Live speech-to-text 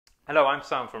Hello, I'm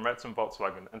Sam from Wrexham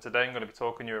Volkswagen, and today I'm going to be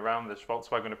talking you around this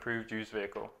Volkswagen Approved Used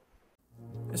vehicle.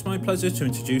 It's my pleasure to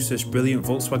introduce this brilliant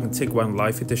Volkswagen Tiguan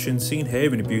Life Edition, seen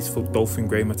here in a beautiful Dolphin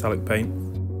Grey metallic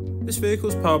paint. This vehicle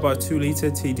is powered by a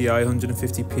 2-litre TDI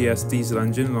 150 PS diesel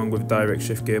engine along with a direct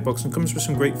shift gearbox, and comes with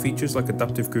some great features like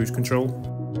adaptive cruise control.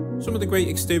 Some of the great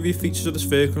exterior features of this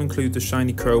vehicle include the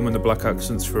shiny chrome and the black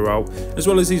accents throughout, as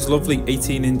well as these lovely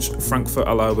 18-inch Frankfurt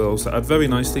alloy wheels that add very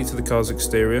nicely to the car's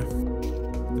exterior.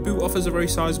 The boot offers a very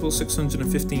sizable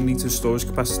 615 litre storage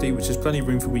capacity, which is plenty of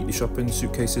room for weekly shopping,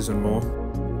 suitcases and more.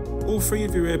 All three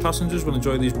of your rear passengers will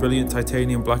enjoy these brilliant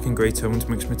titanium black and grey toned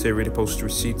mixed material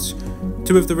upholstery seats.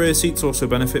 Two of the rear seats also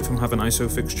benefit from having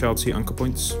ISO-fixed child seat anchor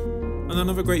points. And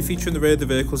another great feature in the rear of the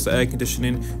vehicle is the air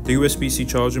conditioning, the USB-C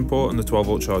charging port and the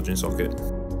 12-volt charging socket.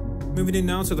 Moving in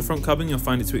now to the front cabin, you'll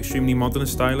find it to be extremely modern and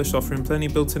stylish, offering plenty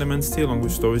of built-in amenity along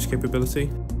with storage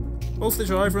capability. Both the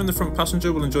driver and the front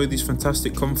passenger will enjoy these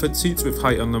fantastic comfort seats with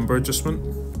height and number adjustment.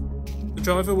 The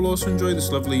driver will also enjoy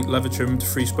this lovely leather-trimmed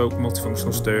 3-spoke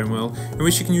multifunctional steering wheel, in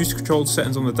which you can use controlled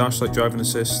settings on the dash like driving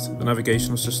assist, the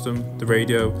navigational system, the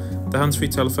radio, the hands-free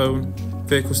telephone,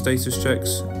 vehicle status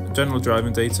checks, general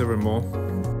driving data and more.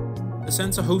 The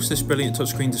centre hosts this brilliant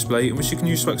touchscreen display in which you can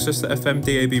use to access the FM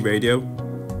DAB radio,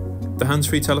 the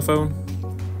hands-free telephone,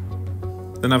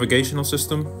 the navigational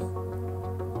system,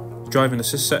 driving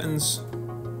assist settings,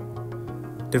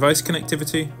 device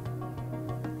connectivity,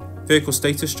 vehicle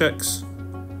status checks,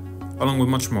 along with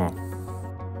much more.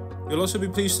 You'll also be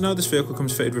pleased to know this vehicle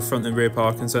comes fitted with front and rear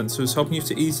parking sensors, helping you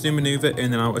to easily manoeuvre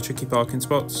in and out of tricky parking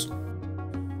spots.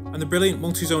 And the brilliant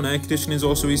multi-zone air conditioning is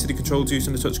also easily controlled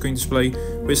using the touchscreen display,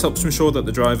 which helps to ensure that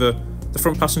the driver, the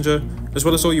front passenger, as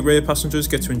well as all your rear passengers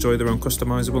get to enjoy their own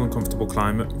customisable and comfortable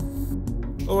climate.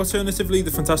 Or alternatively,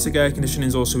 the fantastic air conditioning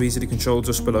is also easily controlled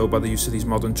just below by the use of these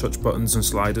modern touch buttons and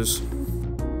sliders.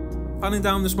 Panning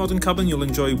down this modern cabin, you'll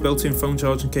enjoy built-in phone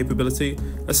charging capability,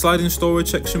 a sliding storage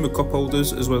section with cup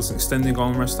holders, as well as an extending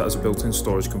armrest that has a built-in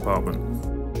storage compartment.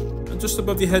 And just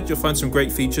above your head, you'll find some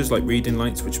great features like reading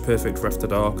lights, which are perfect for after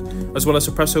dark, as well as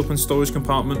a press-open storage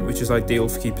compartment, which is ideal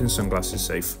for keeping sunglasses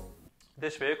safe.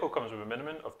 This vehicle comes with a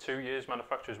minimum of 2 years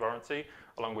manufacturer's warranty,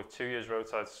 along with 2 years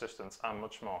roadside assistance and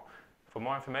much more. For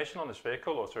more information on this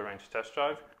vehicle or to arrange a test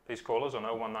drive, please call us on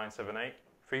 01978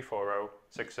 340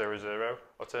 600,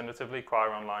 alternatively inquire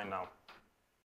online now.